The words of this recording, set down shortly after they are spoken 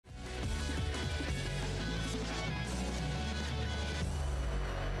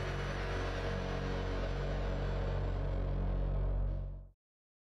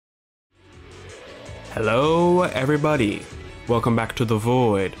Hello everybody, welcome back to the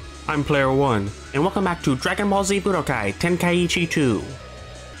Void. I'm Player 1, and welcome back to Dragon Ball Z Budokai Tenkaichi 2.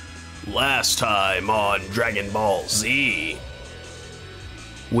 Last time on Dragon Ball Z,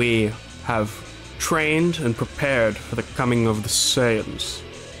 we have trained and prepared for the coming of the Saiyans.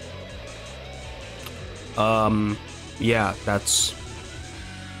 Yeah, that's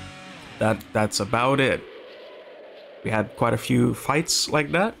about it. We had quite a few fights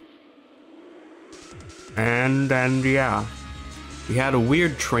like that. And yeah, we had a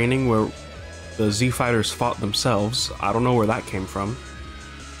weird training where the Z fighters fought themselves. I don't know where that came from.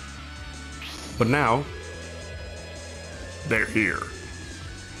 But now, they're here.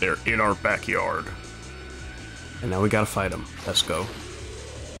 They're in our backyard. And now we gotta fight them. Let's go.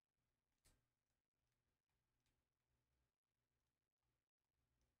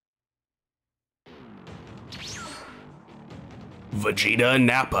 Vegeta and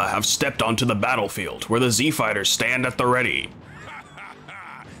Nappa have stepped onto the battlefield, where the Z-Fighters stand at the ready.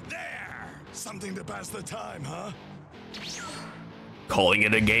 There! Something to pass the time, huh? Calling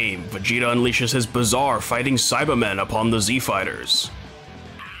it a game, Vegeta unleashes his bizarre fighting Cybermen upon the Z-Fighters.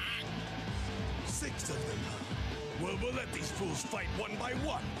 6 of them, huh? Well, we'll let these fools fight one by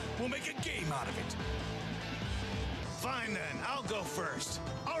one. We'll make a game out of it. Fine then, I'll go first.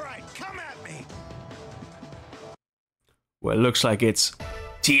 Alright, come at me! Well, it looks like it's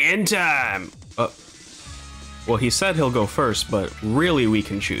TN time! Well, he said he'll go first, but really we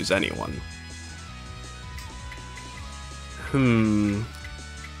can choose anyone.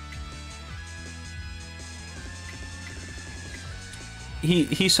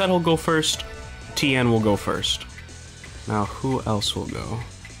 He said he'll go first. TN will go first. Now, who else will go?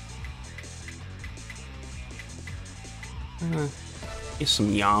 Get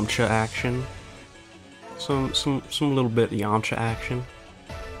some Yamcha action. Some little bit of Yamcha action.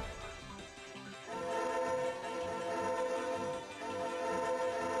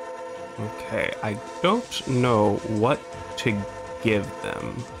 Okay, I don't know what to give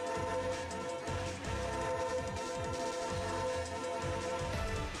them.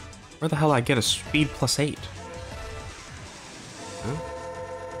 Where the hell I get a speed +8? Huh?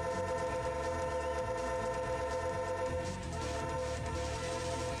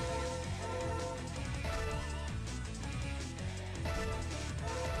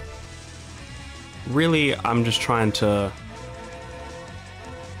 Really, I'm just trying to...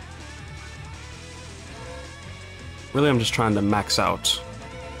 Really, I'm just trying to max out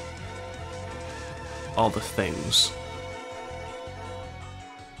all the things.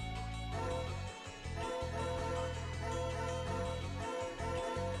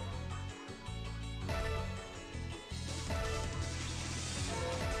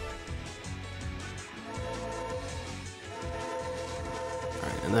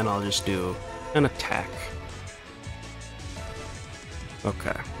 Alright, and then I'll just do an attack.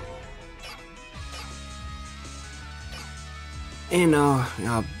 Okay. And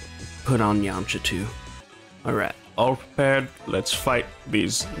I'll put on Yamcha too. Alright, all prepared. Let's fight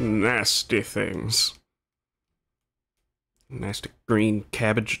these nasty things. Nasty green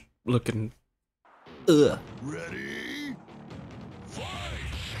cabbage looking. Ugh. Ready? Fight!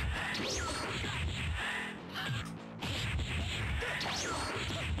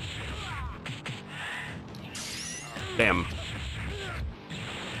 Damn.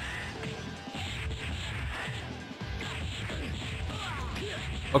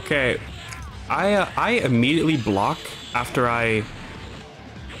 Okay, I immediately block after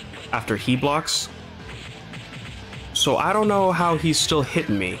he blocks. So I don't know how he's still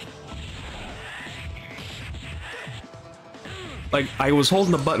hitting me. Like, I was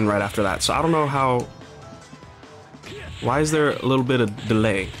holding the button right after that, so I don't know how... Why is there a little bit of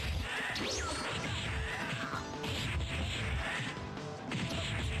delay?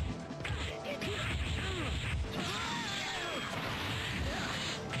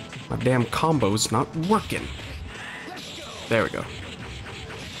 My damn combo's not working. There we go.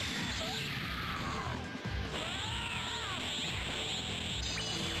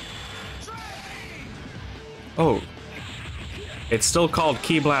 Oh. It's still called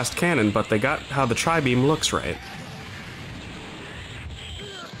Ki Blast Cannon, but they got how the Tri-Beam looks right.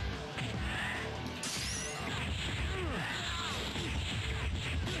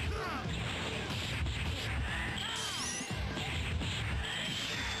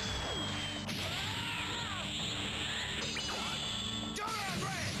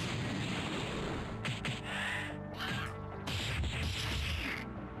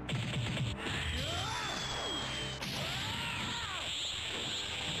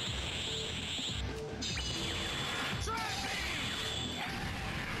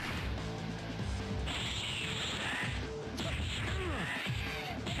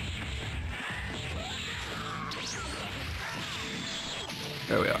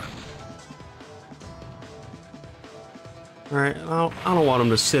 There we are. Alright, I don't want him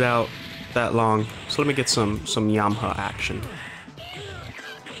to sit out that long, so let me get some Yamcha action.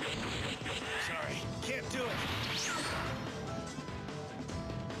 Sorry, can't do it. Yeah,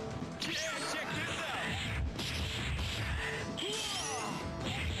 check this out.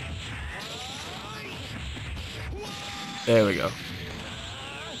 There we go.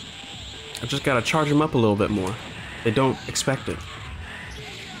 I just gotta charge him up a little bit more. They don't expect it.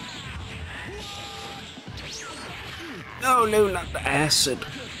 Oh no, not the acid.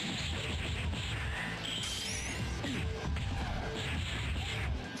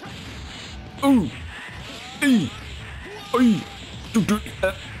 Ooh. Ooh.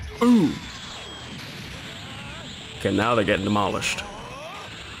 Ooh. Okay, now they're getting demolished.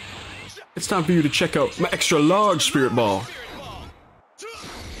 It's time for you to check out my extra large spirit ball.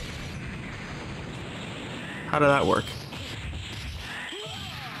 How did that work?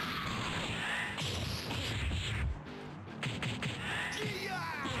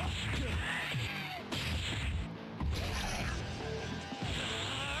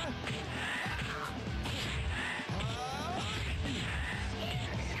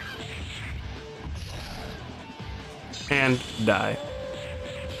 And die.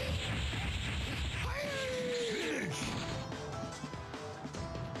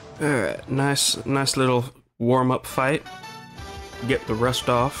 Alright, nice little warm-up fight. Get the rust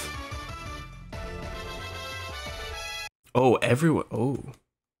off. Oh, everyone. Oh,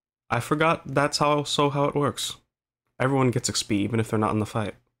 I forgot that's how it works. Everyone gets XP even if they're not in the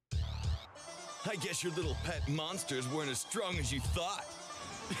fight. I guess your little pet monsters weren't as strong as you thought.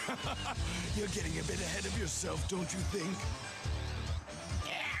 You're getting a bit ahead of yourself, don't you think?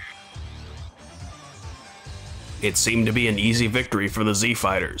 It seemed to be an easy victory for the Z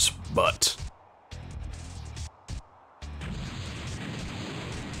Fighters, but...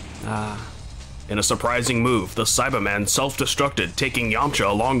 in a surprising move, the Cyberman self-destructed, taking Yamcha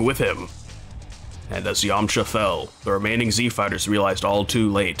along with him. And as Yamcha fell, the remaining Z Fighters realized all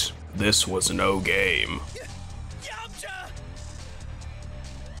too late, this was no game. Yamcha!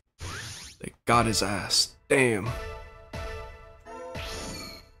 They got his ass. Damn.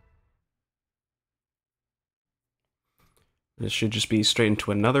 This should just be straight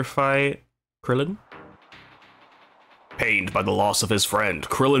into another fight. Krillin? Pained by the loss of his friend,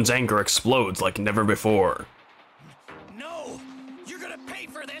 Krillin's anger explodes like never before. No! You're gonna pay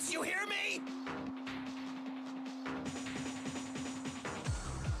for this, you hear me?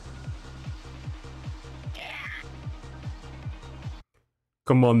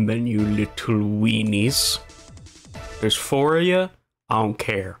 Come on then, you little weenies. There's 4 of you? I don't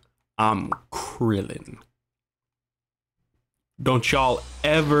care. I'm Krillin. Don't y'all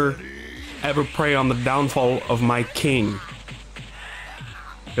ever prey on the downfall of my king.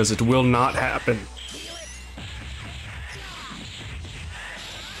 Because it will not happen.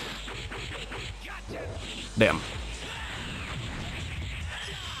 Damn.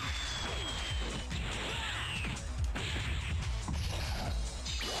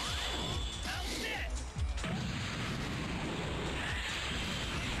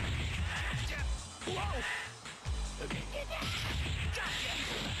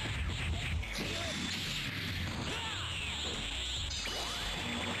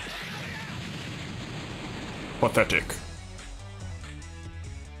 Pathetic.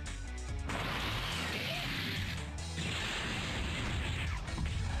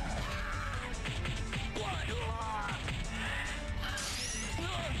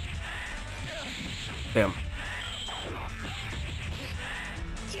 Damn.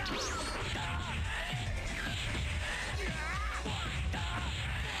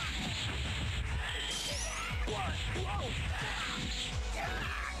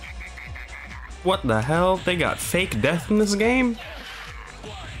 What the hell? They got fake death in this game?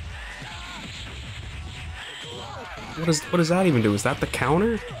 What does that even do? Is that the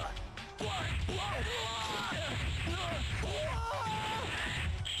counter?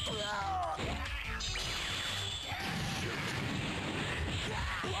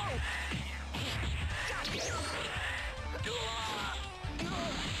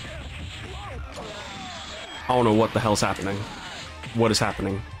 I don't know what the hell's happening. What is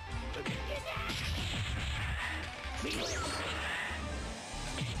happening?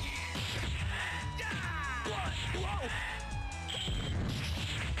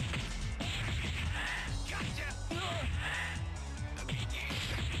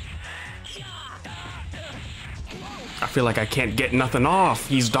 I feel like I can't get nothing off.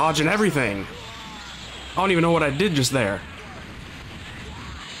 He's dodging everything. I don't even know what I did just there.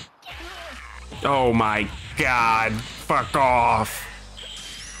 Oh my god. Fuck off.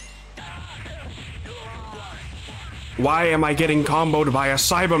 Why am I getting comboed by a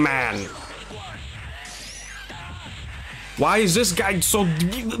Cyberman? Why is this guy so...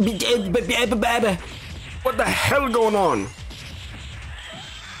 What the hell going on?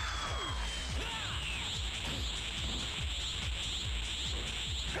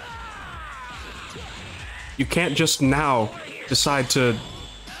 You can't just now decide to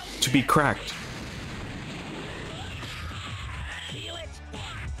be cracked.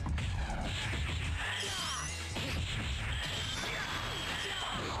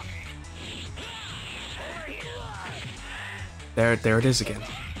 There it is again.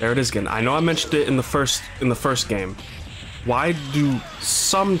 There it is again. I know I mentioned it in the first game. Why do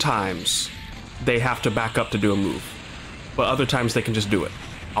sometimes they have to back up to do a move, but other times they can just do it?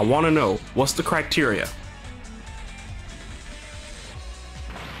 I want to know, what's the criteria?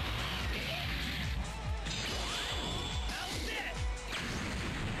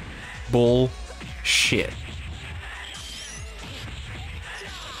 Bullshit.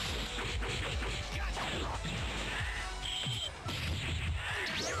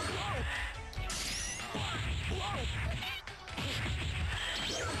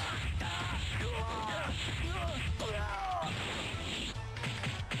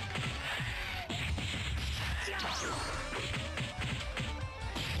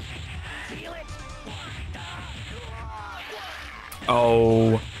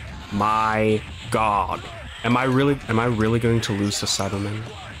 Oh my god. Am I really going to lose to Cybermen?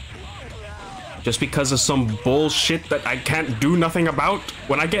 Just because of some bullshit that I can't do nothing about?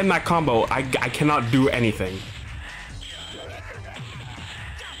 When I get in that combo, I cannot do anything.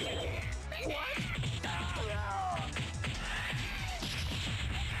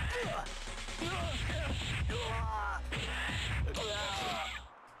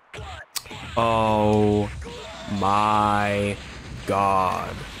 Oh my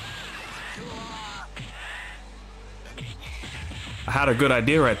god. I had a good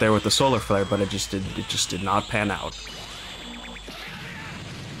idea right there with the solar flare, but it just did not pan out.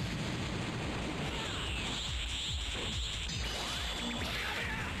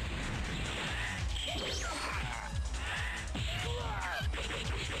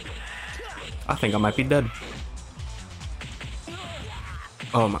 I think I might be dead.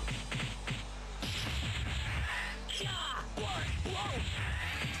 Oh my.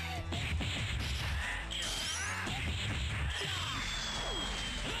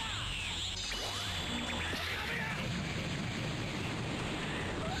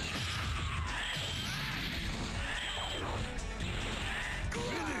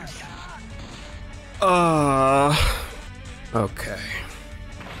 Okay.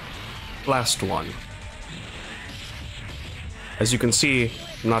 Last one. As you can see,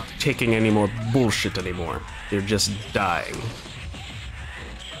 I'm not taking any more bullshit anymore. They're just dying.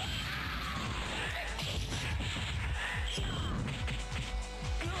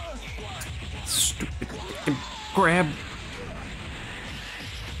 Stupid fucking grab.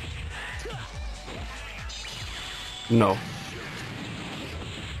 No.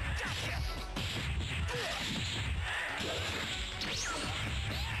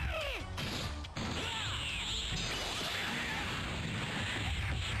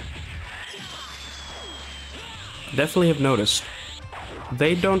 Definitely have noticed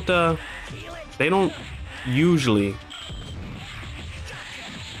they don't usually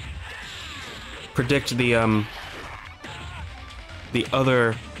predict the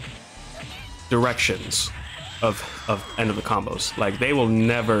other directions of end of the combos. Like, they will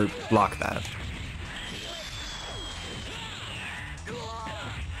never block that.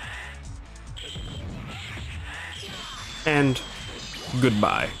 And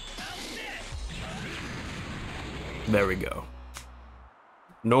goodbye. There we go.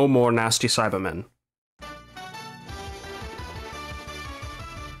 No more nasty Cybermen.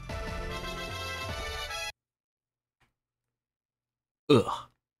 Ugh.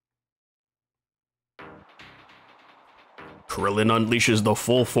 Krillin unleashes the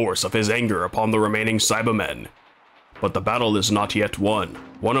full force of his anger upon the remaining Cybermen. But the battle is not yet won.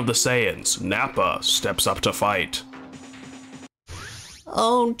 One of the Saiyans, Nappa, steps up to fight.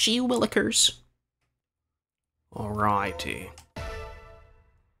 Oh, gee willikers. Alrighty.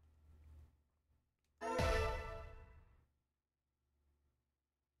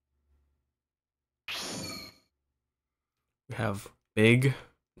 We have Big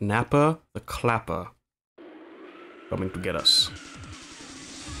Nappa the Clapper coming to get us.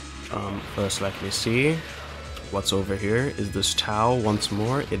 First let me see what's over here. Is this Tau once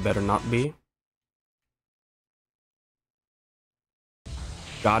more? It better not be.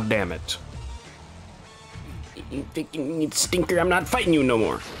 God damn it. You stinker, I'm not fighting you no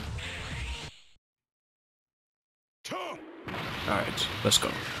more. Two. Alright, let's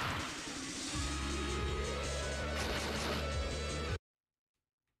go.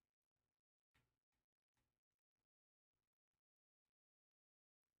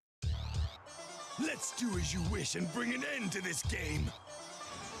 Let's do as you wish and bring an end to this game.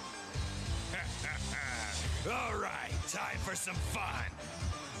 All right, time for some fun.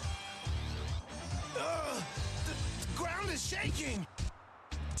 The ground is shaking.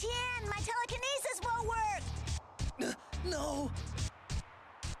 Tien, my telekinesis won't work. No.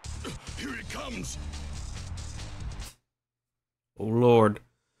 Here it comes. Oh Lord.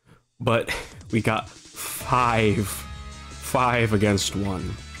 But we got five against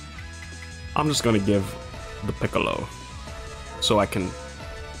 1. I'm just gonna give the Piccolo so I can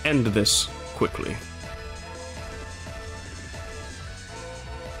end this quickly.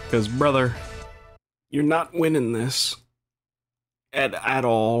 Because, brother, you're not winning this at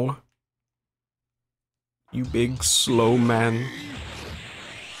all. You big slow man.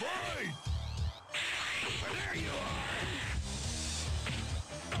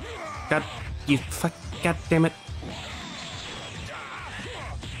 God, you fuck, God damn it.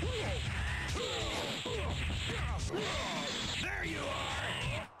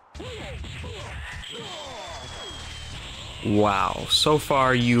 Wow, so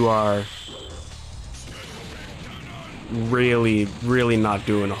far you are really not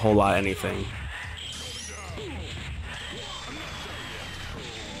doing a whole lot of anything.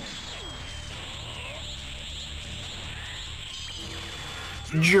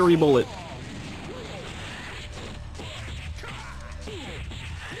 Jury bullet.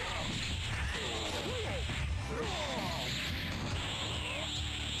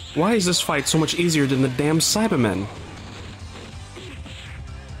 Why is this fight so much easier than the damn Cybermen?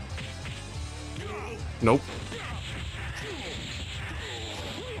 Nope.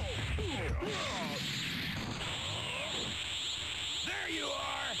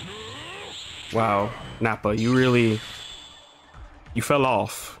 Wow, Nappa, you fell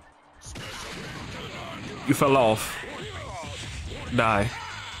off. You fell off. Die.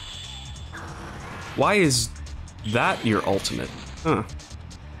 Why is that your ultimate? Huh.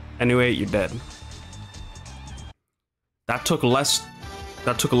 Anyway, you're dead. That took less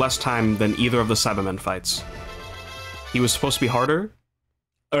time than either of the Cybermen fights. He was supposed to be harder?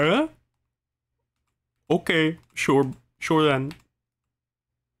 Okay, sure then.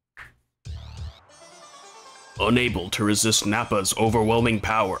 Unable to resist Nappa's overwhelming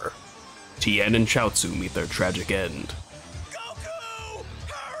power, Tien and Chaozu meet their tragic end. Goku!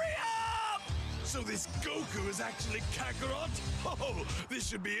 Hurry up! So this Goku is actually Kakarot? Oh, this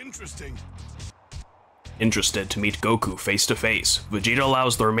should be interesting. Interested to meet Goku face to face, Vegeta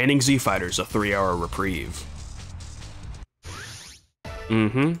allows the remaining Z fighters a 3-hour reprieve.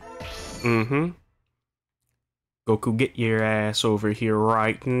 Goku, get your ass over here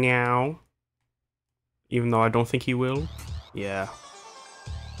right now. Even though I don't think he will. Yeah.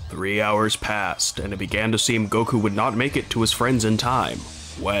 3 hours passed, and it began to seem Goku would not make it to his friends in time.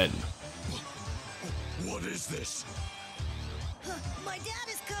 When? What is this? My dad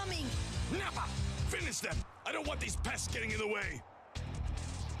is coming. Nappa! Finish them! I don't want these pests getting in the way.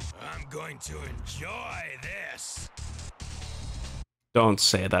 I'm going to enjoy this. Don't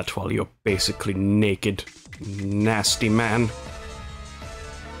say that while you're basically naked, nasty man.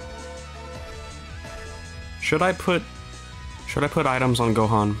 Should I put items on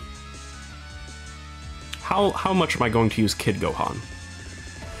Gohan? How much am I going to use Kid Gohan?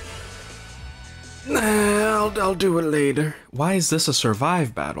 Nah, I'll do it later. Why is this a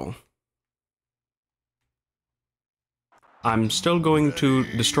survive battle? I'm still going to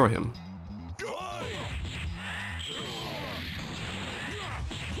destroy him.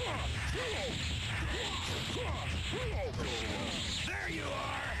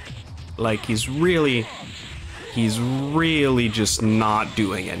 Like, he's really just not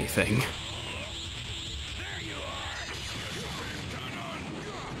doing anything.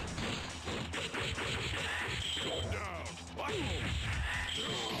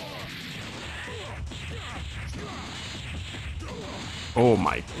 Oh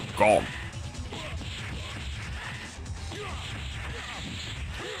my god.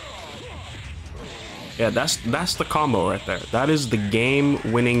 Yeah, that's the combo right there. That is the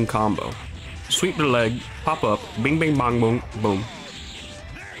game-winning combo. Sweep the leg, pop up, bing bing bong boom, boom.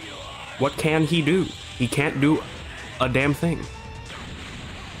 What can he do? He can't do a damn thing.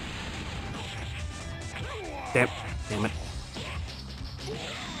 Damn it.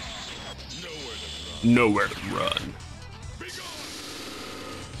 Nowhere to run.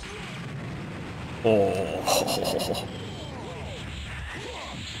 Oh.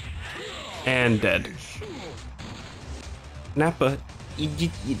 And dead. Nappa,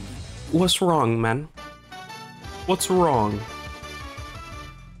 what's wrong, man? What's wrong?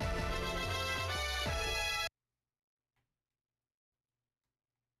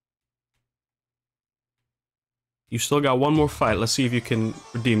 You still got one more fight. Let's see if you can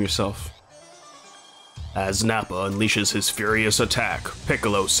redeem yourself. As Nappa unleashes his furious attack,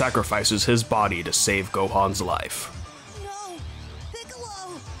 Piccolo sacrifices his body to save Gohan's life. No!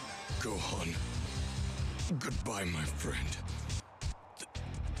 Piccolo! Gohan. Goodbye, my friend.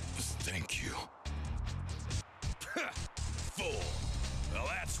 Thank you. Fool. Well,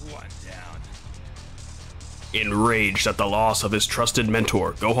 that's one down. Enraged at the loss of his trusted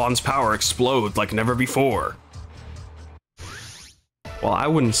mentor, Gohan's power explodes like never before. Well, I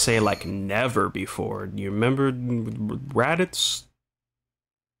wouldn't say like never before. You remember Raditz?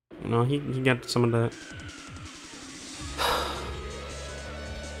 You know, he got some of that.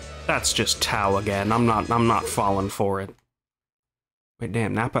 That's just Tao again. I'm not falling for it. Wait,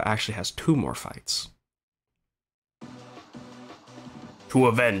 damn, Nappa actually has 2 more fights. To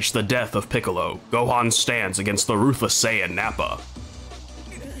avenge the death of Piccolo, Gohan stands against the ruthless Saiyan Nappa.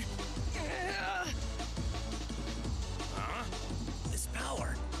 This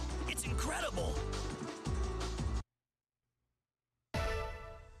power, it's incredible.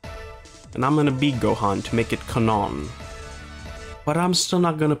 And I'm gonna beat Gohan to make it canon. But I'm still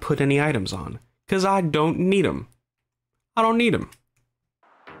not gonna put any items on, cause I don't need them. I don't need them.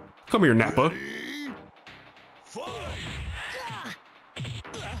 Come here, Nappa.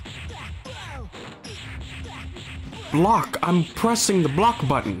 Block! I'm pressing the block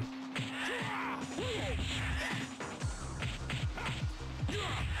button.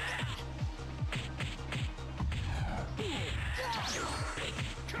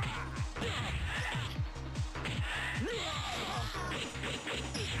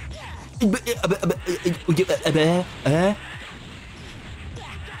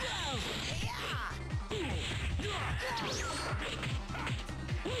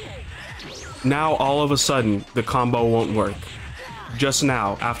 Now, all of a sudden, the combo won't work. Just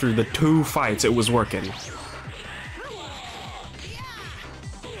now, after the 2 fights, it was working.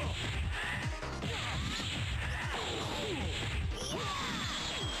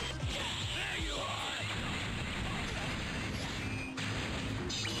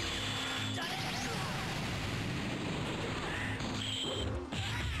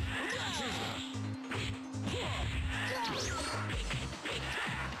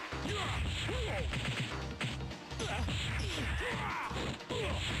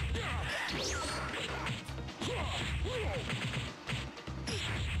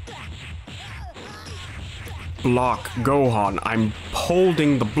 Block, Gohan. I'm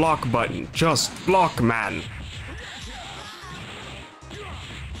holding the block button. Just block, man.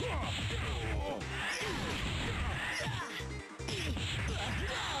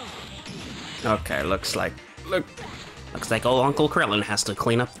 Okay, looks like old Uncle Krillin has to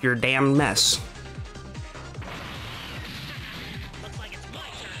clean up your damn mess.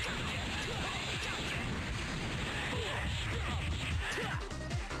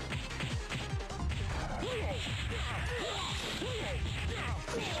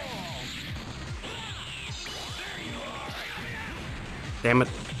 Damn it.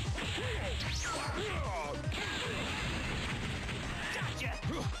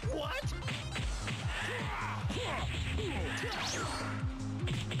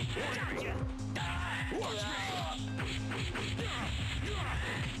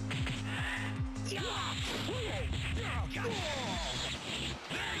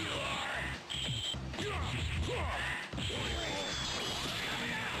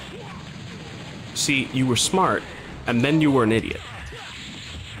 See, you were smart, and then you were an idiot.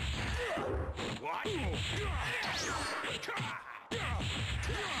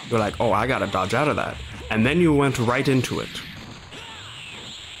 You're like, oh, I gotta dodge out of that. And then you went right into it.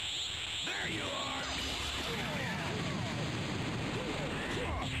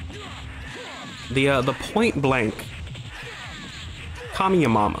 The point blank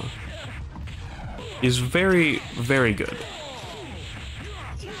Kamiyamama is very, very good.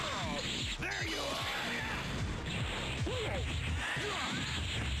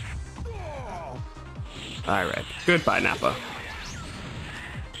 Alright, goodbye, Nappa.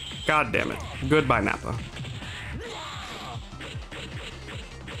 God damn it. Goodbye, Nappa.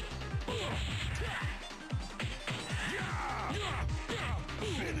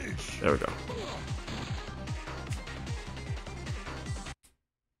 There we go.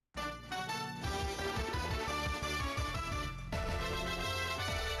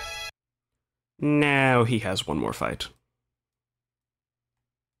 Now he has one more fight.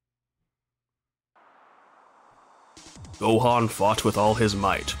 Gohan fought with all his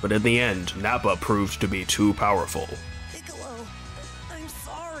might, but in the end, Nappa proved to be too powerful. Piccolo, I'm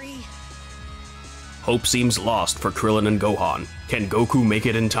sorry. Hope seems lost for Krillin and Gohan. Can Goku make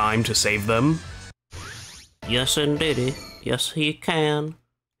it in time to save them? Yes, indeedy. Yes, he can.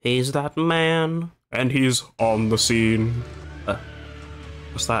 He's that man. And he's on the scene.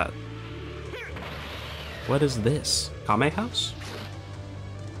 What's that? What is this? Kame House?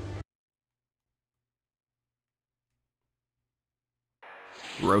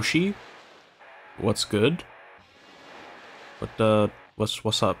 Roshi? What's good?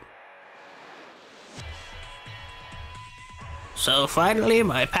 What's up? So finally,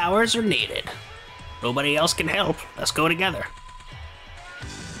 my powers are needed. Nobody else can help. Let's go together.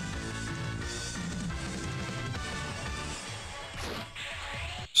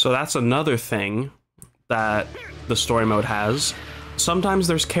 So that's another thing that the story mode has. Sometimes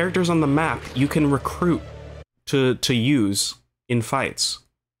there's characters on the map you can recruit to use in fights,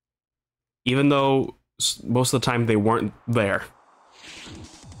 even though most of the time they weren't there.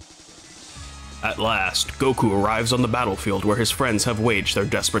 At last, Goku arrives on the battlefield where his friends have waged their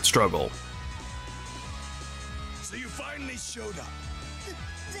desperate struggle. So you finally showed up.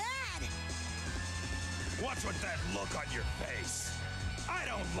 Dad! What's with that look on your face? I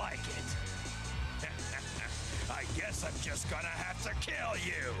don't like it. I guess I'm just gonna have to kill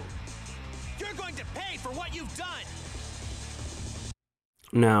you. You're going to pay for what you've done!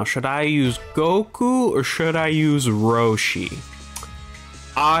 Now, should I use Goku or should I use Roshi?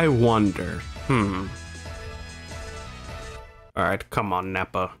 I wonder. Alright, come on,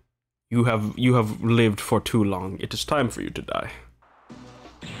 Nappa. You have lived for too long. It is time for you to die.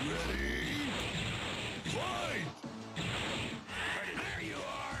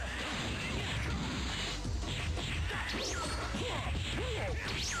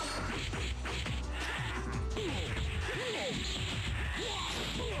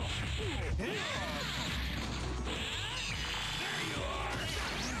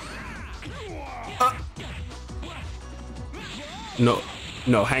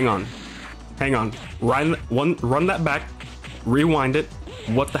 No, hang on. Run that back. Rewind it.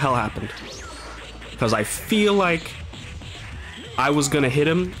 What the hell happened? Because I feel like I was gonna hit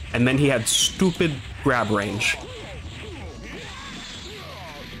him, and then he had stupid grab range.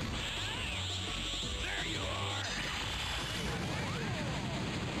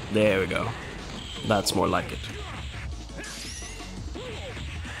 There we go. That's more like it.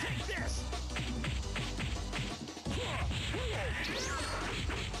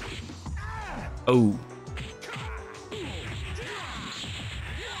 Oh.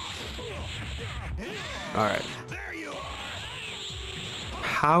 Alright.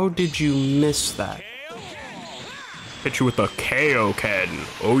 How did you miss that? Hit you with a KO Ken.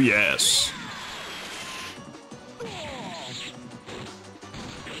 Oh yes.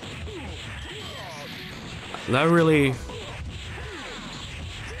 That really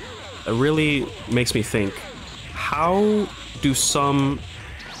makes me think, how do some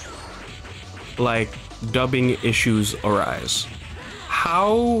like dubbing issues arise?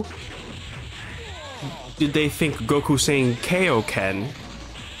 How did they think Goku saying Kaioken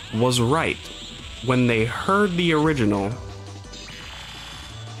was right when they heard the original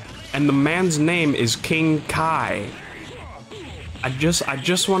and the man's name is King Kai? I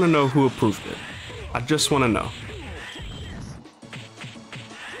just want to know who approved it. I just want to know.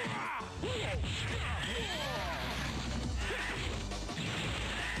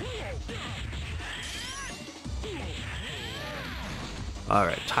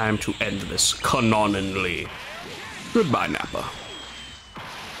 Alright, time to end this canonically. Goodbye, Nappa.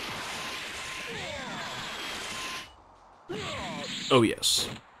 Oh yes.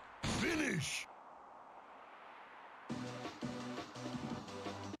 Finish.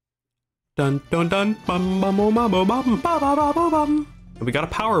 Dun dun dun bum bum bum bum bum bum bum bum bum. And we got a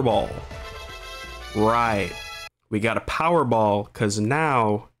Powerball. Right. We got a Powerball because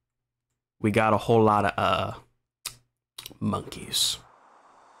now we got a whole lot of monkeys.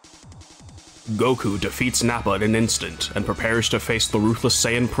 Goku defeats Nappa in an instant and prepares to face the ruthless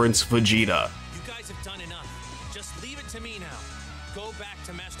Saiyan Prince Vegeta. You guys have done enough. Just leave it to me now. Go back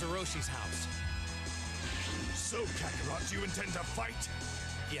to Master Roshi's house. So, Kakarot, do you intend to fight?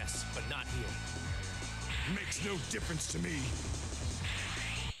 Yes, but not here. Makes no difference to me.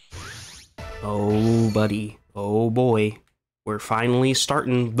 Oh, buddy. Oh, boy. We're finally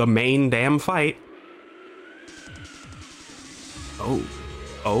starting the main damn fight. Oh.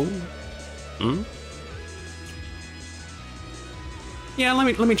 Oh. Hmm? Yeah,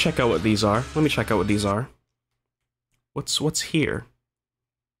 let me check out what these are. Let me check out what these are. What's here?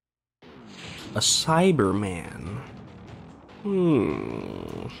 A Cyberman. A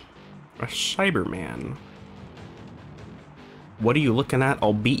Cyberman. What are you looking at?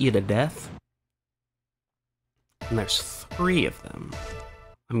 I'll beat you to death? And there's 3 of them.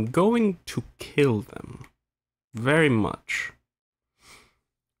 I'm going to kill them. Very much.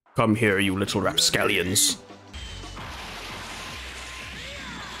 Come here, you little rapscallions.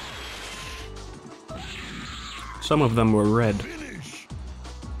 Some of them were red.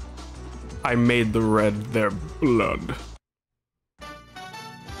 I made the red their blood.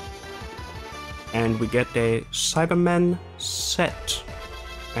 And we get a Cybermen set.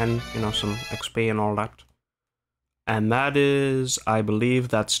 And, you know, some XP and all that. And that is, I believe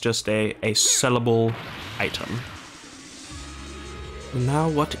that's just a sellable item. Now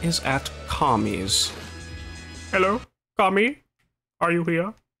what is at Kami's? Hello, Kami? Are you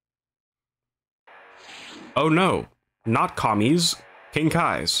here? Oh no, not Kami's, King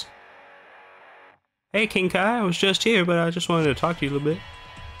Kai's. Hey King Kai, I was just here, but I just wanted to talk to you a little bit.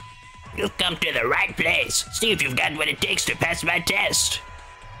 You've come to the right place. See if you've got what it takes to pass my test.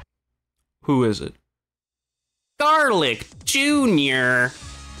 Who is it? Garlic Jr.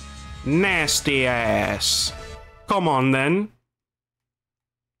 Nasty ass. Come on then.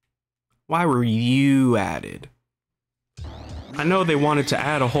 Why were you added? I know they wanted to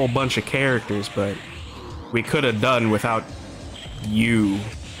add a whole bunch of characters, but we could have done without you.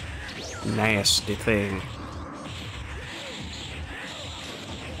 Nasty thing.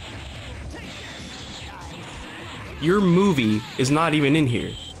 Your movie is not even in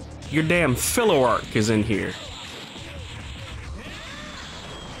here. Your damn filler arc is in here.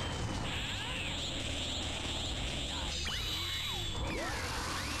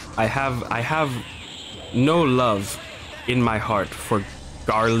 I have no love in my heart for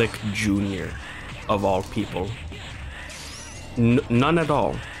Garlic Jr. of all people. None at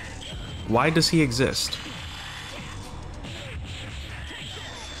all. Why does he exist?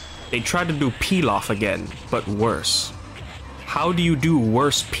 They tried to do Pilaf again, but worse. How do you do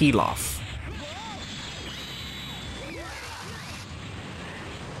worse Pilaf?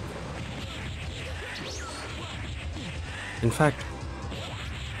 In fact,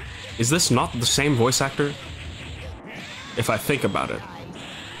 is this not the same voice actor? If I think about it.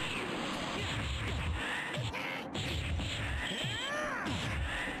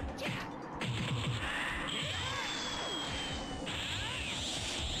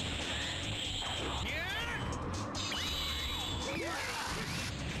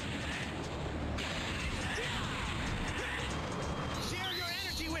 Share your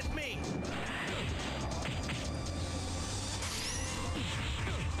energy with me.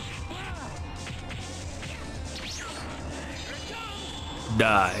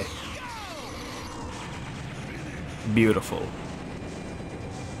 Die. Beautiful.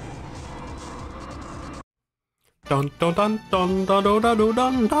 Dun dun dun dun dun dun dun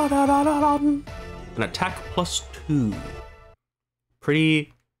dun dun dun dun dun. An attack +2.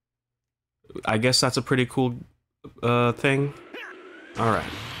 Pretty. I guess that's a pretty cool thing. All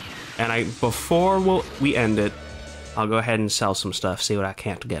right. And before we end it, I'll go ahead and sell some stuff. See what I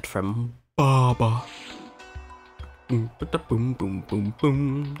can't get from Baba. Boom, boom, boom, boom,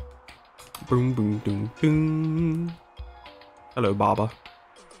 boom. Boom, boom, boom, boom. Hello, Baba.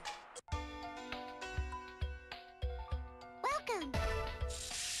 Welcome.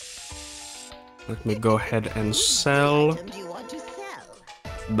 Let me go ahead and sell Item do you want to sell?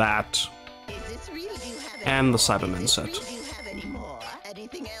 that Is this real? Do you have any and the more? Cyberman Is this set. real? Do you have any more?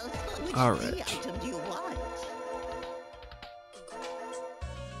 Anything else? Which All free right. item do you want?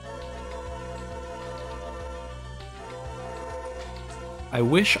 I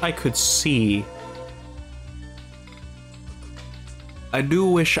wish I could see. I do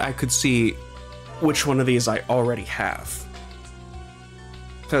wish I could see which one of these I already have.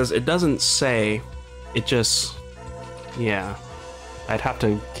 Because it doesn't say, it just, yeah. I'd have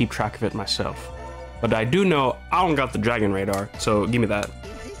to keep track of it myself. But I do know I don't got the Dragon Radar, so give me that.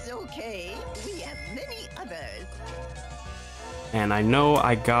 Is this okay? We have many others. And I know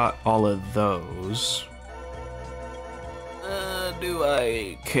I got all of those. Do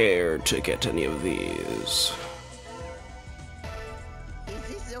I care to get any of these? Is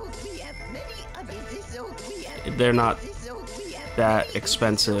this okay? We have many others. Is this okay? We have They're not Is this okay? We have that many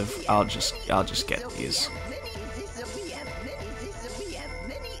expensive. others. I'll just get these.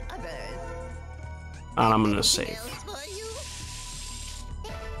 And I'm gonna save.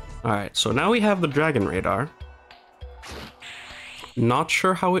 Alright, so now we have the Dragon Radar. Not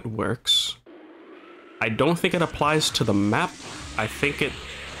sure how it works. I don't think it applies to the map. I think it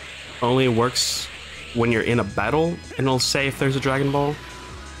only works when you're in a battle, and it'll say if there's a Dragon Ball.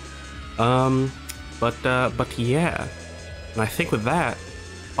 But yeah. And I think with that,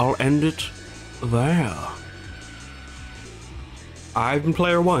 I'll end it there. I've been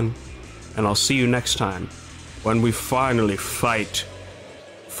Player One, and I'll see you next time when we finally fight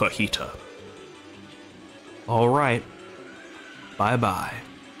Fajita. Alright, bye-bye.